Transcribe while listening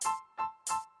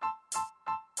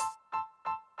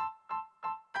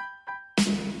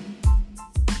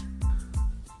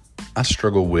I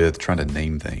struggle with trying to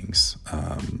name things.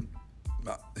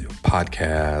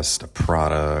 Podcast, a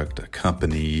product, a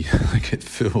company. Like it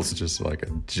feels just like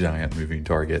a giant moving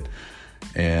target.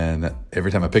 And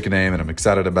every time I pick a name and I'm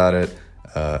excited about it,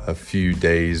 a few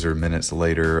days or minutes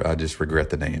later, I just regret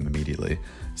the name immediately.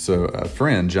 So a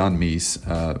friend, John Meese,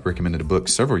 recommended a book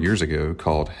several years ago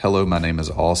called Hello, My Name is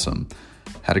Awesome: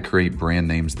 How to Create Brand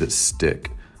Names That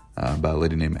Stick, by a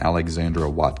lady named Alexandra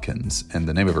Watkins. And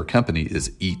the name of her company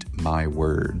is Eat My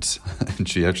Words. And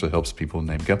she actually helps people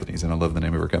name companies. And I love the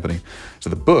name of her company. So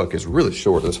the book is really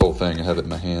short. This whole thing, I have it in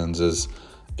my hands, is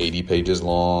 80 pages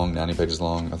long, 90 pages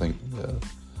long. I think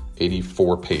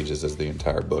 84 pages is the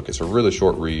entire book. It's a really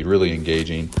short read, really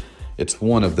engaging. It's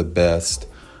one of the best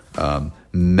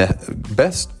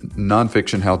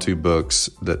nonfiction how-to books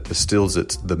that distills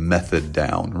the method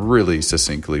down really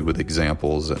succinctly with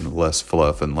examples and less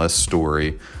fluff and less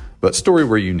story, but story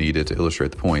where you need it to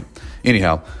illustrate the point.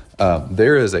 Anyhow,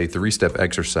 there is a 3-step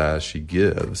exercise she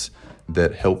gives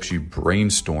that helps you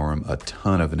brainstorm a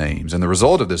ton of names. And the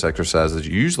result of this exercise is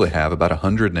you usually have about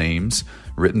 100 names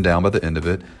written down by the end of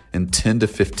it and 10 to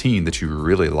 15 that you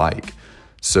really like.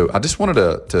 So I just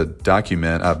wanted to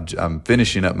document. I'm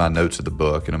finishing up my notes of the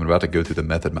book, and I'm about to go through the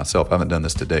method myself. I haven't done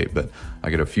this to date, but I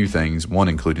got a few things, one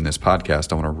including this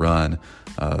podcast. I want to run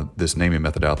this naming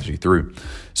methodology through.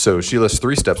 So she lists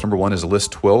 3 steps. Number 1 is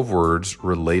list 12 words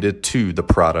related to the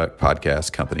product,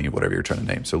 podcast, company, whatever you're trying to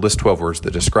name. So list 12 words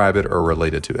that describe it or are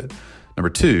related to it. Number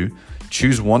 2,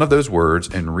 choose one of those words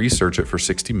and research it for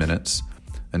 60 minutes.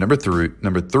 And number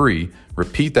three,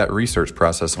 repeat that research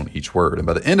process on each word. And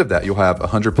by the end of that, you'll have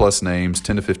 100 plus names,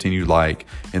 10 to 15 you like.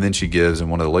 And then she gives in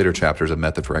one of the later chapters a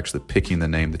method for actually picking the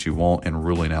name that you want and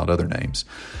ruling out other names.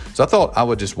 So I thought I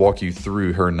would just walk you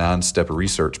through her 9-step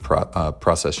research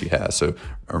process she has. So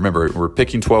remember, we're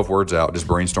picking 12 words out, just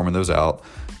brainstorming those out.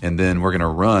 And then we're going to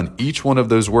run each one of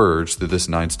those words through this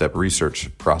 9-step research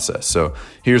process. So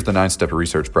here's the 9-step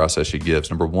research process she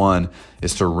gives. Number 1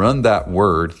 is to run that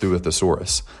word through a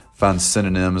thesaurus. Find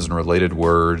synonyms and related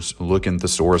words, look in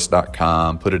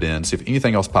thesaurus.com, put it in, see if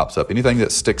anything else pops up, anything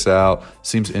that sticks out,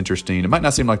 seems interesting. It might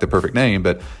not seem like the perfect name,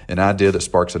 but an idea that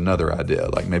sparks another idea.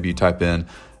 Like maybe you type in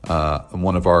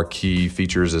one of our key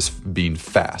features is being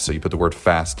fast. So you put the word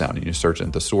fast down and you search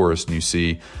in thesaurus and you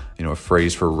see, a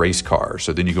phrase for race car.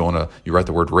 So then you write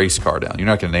the word race car down. You're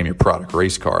not going to name your product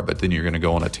race car, but then you're going to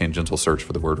go on a tangential search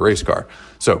for the word race car.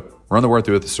 So run the word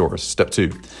through a thesaurus. Step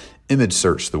 2, image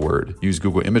search the word. Use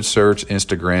Google image search,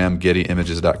 Instagram,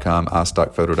 gettyimages.com,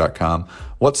 istockphoto.com.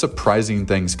 What surprising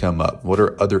things come up? What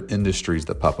are other industries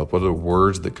that pop up? What are the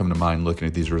words that come to mind looking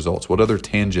at these results? What other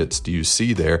tangents do you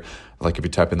see there? Like if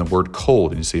you type in the word cold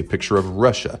and you see a picture of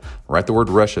Russia, write the word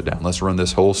Russia down. Let's run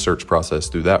this whole search process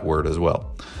through that word as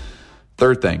well.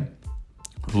 Third thing,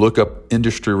 look up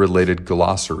industry-related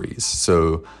glossaries.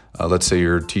 So let's say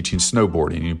you're teaching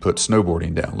snowboarding. You put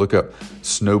snowboarding down. Look up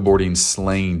snowboarding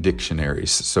slang dictionaries.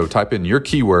 So type in your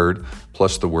keyword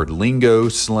plus the word lingo,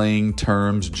 slang,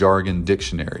 terms, jargon,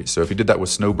 dictionary. So if you did that with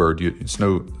snowboard,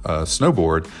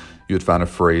 you would find a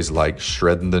phrase like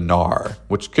shredding the gnar,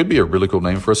 which could be a really cool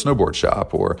name for a snowboard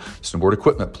shop or snowboard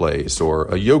equipment place or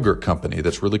a yogurt company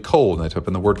that's really cold. And they type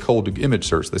in the word cold to image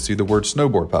search. They see the word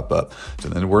snowboard pop up. So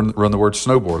then run the word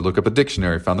snowboard, look up a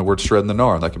dictionary, find the word shredding the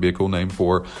gnar. That could be a cool name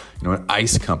for an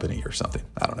ice company or something.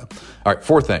 I don't know. All right,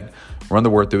 4th thing, run the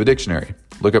word through a dictionary.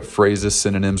 Look up phrases,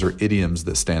 synonyms, or idioms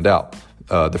that stand out.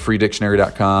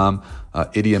 Thefreedictionary.com,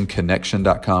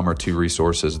 idiomconnection.com are 2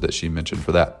 resources that she mentioned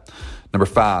for that. Number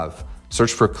 5,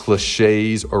 search for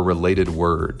cliches or related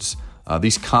words.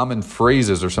 These common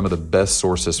phrases are some of the best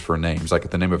sources for names. Like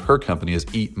the name of her company is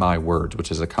Eat My Words,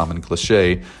 which is a common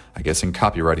cliche, I guess, in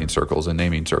copywriting circles and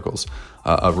naming circles.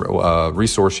 A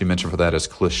resource she mentioned for that is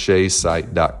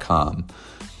clichesite.com.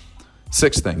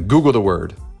 6th thing, Google the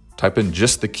word. Type in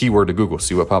just the keyword to Google.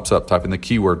 See what pops up. Type in the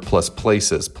keyword plus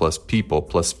places, plus people,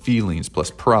 plus feelings,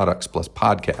 plus products, plus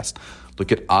podcast.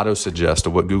 Look at auto-suggest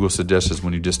of what Google suggests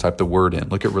when you just type the word in.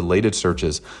 Look at related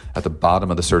searches at the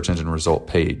bottom of the search engine result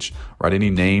page. Write any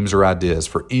names or ideas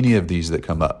for any of these that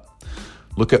come up.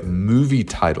 Look at movie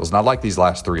titles. And I like these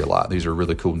last 3 a lot. These are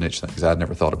really cool niche things I'd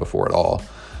never thought of before at all.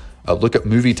 Look up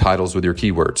movie titles with your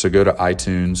keyword. So go to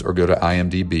iTunes or go to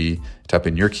IMDb, type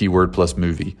in your keyword plus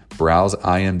movie, browse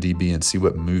IMDb and see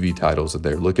what movie titles are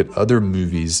there. Look at other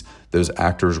movies those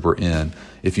actors were in.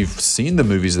 If you've seen the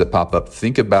movies that pop up,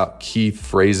 think about key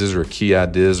phrases or key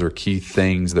ideas or key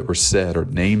things that were said or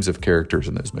names of characters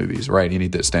in those movies, right? Any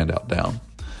that stand out down.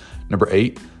 Number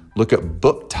 8, look up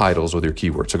book titles with your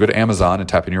keyword. So go to Amazon and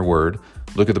type in your word.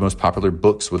 Look at the most popular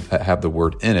books that have the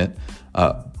word in it.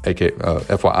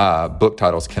 FYI, book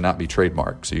titles cannot be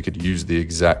trademarked. So you could use the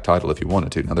exact title if you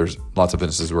wanted to. Now, there's lots of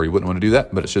instances where you wouldn't want to do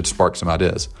that, but it should spark some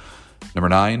ideas. Number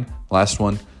 9, last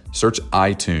one, search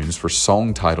iTunes for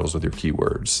song titles with your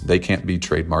keywords. They can't be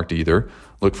trademarked either.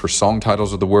 Look for song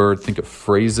titles of the word. Think of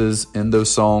phrases in those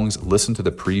songs. Listen to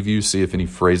the preview. See if any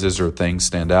phrases or things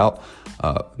stand out.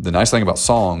 The nice thing about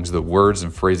songs, the words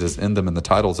and phrases in them and the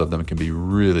titles of them can be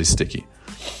really sticky.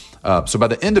 So by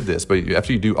the end of this, but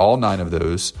after you do all 9 of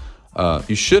those,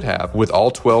 you should have, with all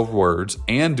 12 words,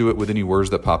 and do it with any words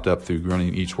that popped up through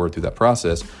running each word through that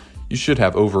process, you should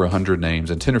have over 100 names,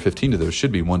 and 10 or 15 of those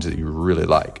should be ones that you really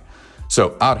like.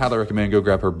 So I'd highly recommend go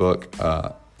grab her book,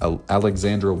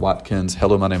 Alexandra Watkins,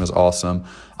 Hello, My Name is Awesome.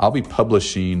 I'll be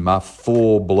publishing my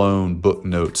full-blown book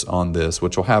notes on this,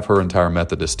 which will have her entire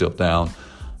method distilled down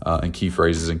and key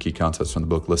phrases and key concepts from the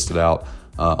book listed out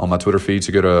on my Twitter feed.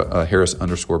 So go to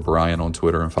Harris_Brian on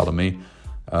Twitter and follow me.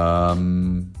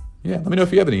 Let me know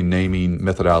if you have any naming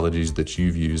methodologies that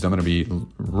you've used. I'm going to be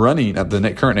running,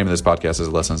 the current name of this podcast is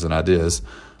Lessons and Ideas,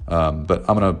 but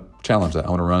I'm going to challenge that. I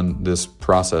want to run this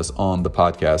process on the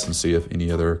podcast and see if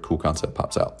any other cool concept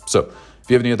pops out. So if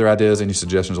you have any other ideas, any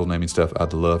suggestions on naming stuff,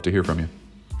 I'd love to hear from you.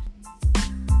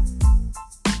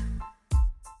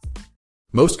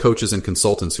 Most coaches and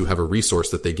consultants who have a resource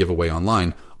that they give away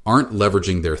online aren't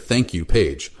leveraging their thank you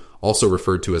page, also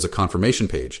referred to as a confirmation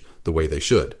page, the way they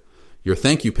should. Your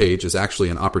thank you page is actually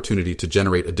an opportunity to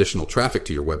generate additional traffic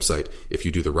to your website if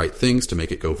you do the right things to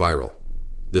make it go viral.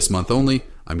 This month only,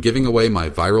 I'm giving away my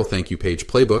Viral Thank You Page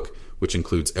Playbook, which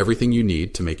includes everything you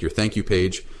need to make your thank you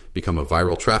page become a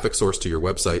viral traffic source to your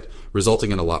website,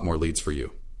 resulting in a lot more leads for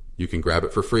you. You can grab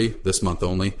it for free this month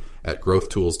only at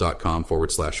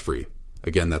growthtools.com/free.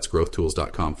 Again, that's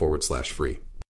growthtools.com/free.